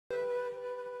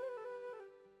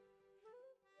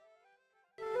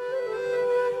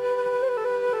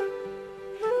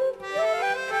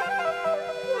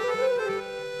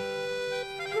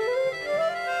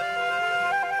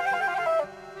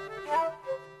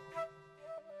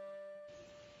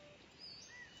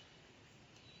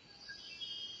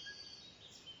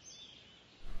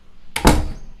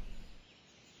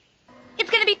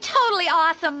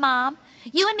awesome, Mom.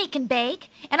 You and me can bake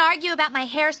and argue about my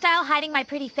hairstyle hiding my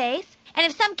pretty face. And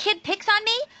if some kid picks on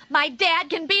me, my dad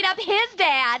can beat up his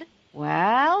dad.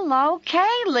 Well, okay,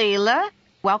 Leyla.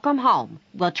 Welcome home.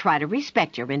 We'll try to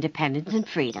respect your independence and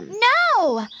freedom.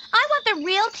 No! I want the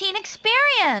real teen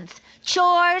experience.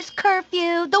 Chores,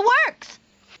 curfew, the works.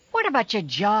 What about your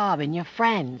job and your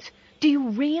friends? Do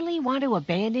you really want to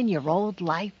abandon your old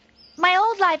life? My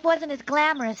old life wasn't as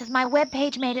glamorous as my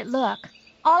webpage made it look.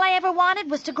 All I ever wanted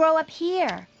was to grow up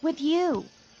here, with you.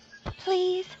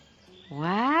 Please?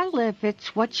 Well, if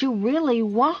it's what you really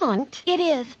want... It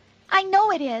is. I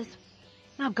know it is.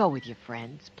 Now go with your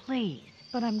friends, please.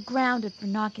 But I'm grounded for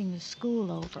knocking the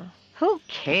school over. Who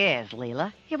cares,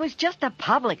 Leyla? It was just a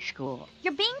public school.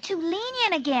 You're being too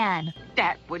lenient again.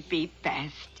 That would be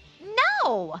best.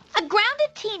 No! A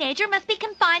grounded teenager must be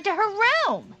confined to her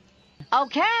room.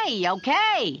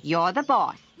 Okay. You're the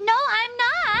boss. No, I'm